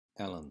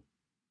Allan.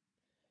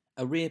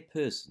 A rare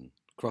person,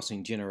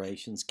 crossing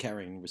generations,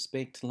 carrying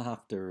respect,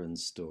 laughter and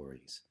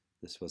stories.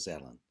 This was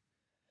Allan.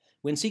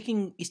 When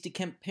seeking Easter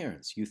camp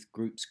parents, youth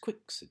group's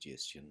quick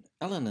suggestion,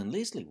 Allan and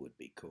Leslie would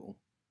be cool.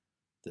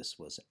 This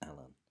was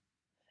Allan.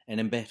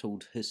 An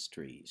embattled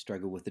history,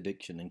 struggle with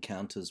addiction,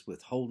 encounters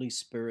with Holy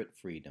Spirit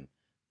freedom.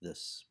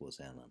 This was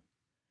Allan.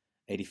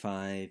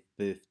 85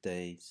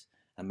 birthdays,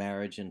 a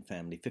marriage and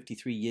family,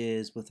 53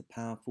 years with a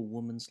powerful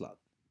woman's love.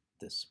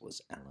 This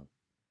was Allan.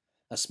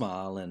 A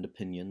smile and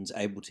opinions,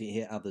 able to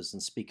hear others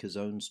and speak his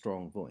own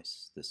strong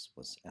voice. This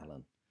was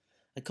Allan.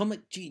 A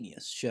comic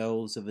genius,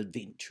 shelves of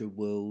adventure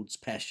worlds,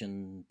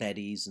 passion,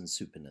 baddies and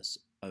superness,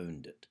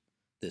 owned it.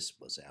 This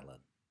was Allan.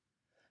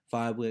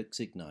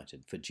 Fireworks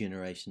ignited for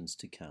generations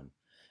to come,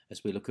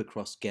 as we look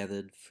across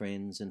gathered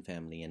friends and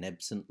family and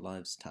absent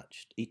lives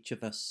touched, each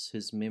of us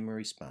his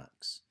memory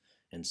sparks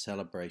in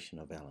celebration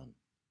of Allan,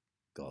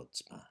 God's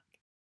spark.